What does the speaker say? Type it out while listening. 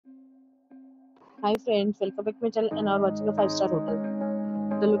Hi friends, welcome back to my channel and are watching a 5-star hotel.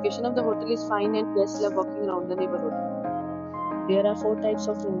 The location of the hotel is fine and guests love walking around the neighborhood. There are 4 types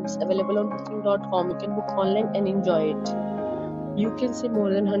of rooms available on booking.com. You can book online and enjoy it. You can see more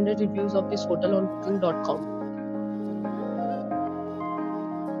than 100 reviews of this hotel on booking.com.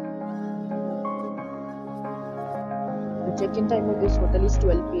 The check-in time of this hotel is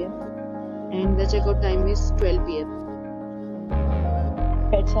 12 p.m. and the check-out time is 12 p.m.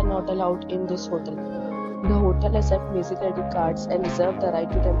 Pets are not allowed in this hotel. The hotel accepts basic credit cards and reserves the right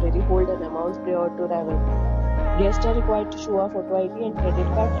to temporarily hold an amount prior to arrival. Guests are required to show a photo ID and credit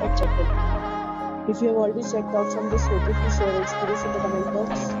card at check-in. If you have already checked out from this hotel, please share your experience in the comment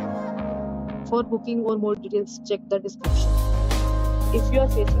box. For booking or more details, check the description. If you are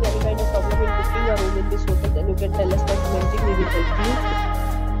facing any kind of problem in booking a room in this hotel, then you can tell us by commenting. We will help you.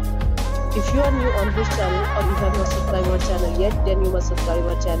 If you are new on this channel or you have not subscribed our channel yet, then you must subscribe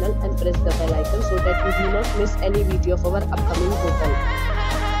our channel and press the bell icon so that you do not miss any video of our upcoming hotel.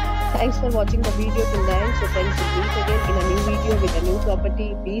 Thanks for watching the video till the end. So friends, we'll meet again in a new video with a new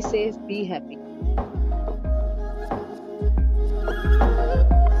property. Be safe, be happy.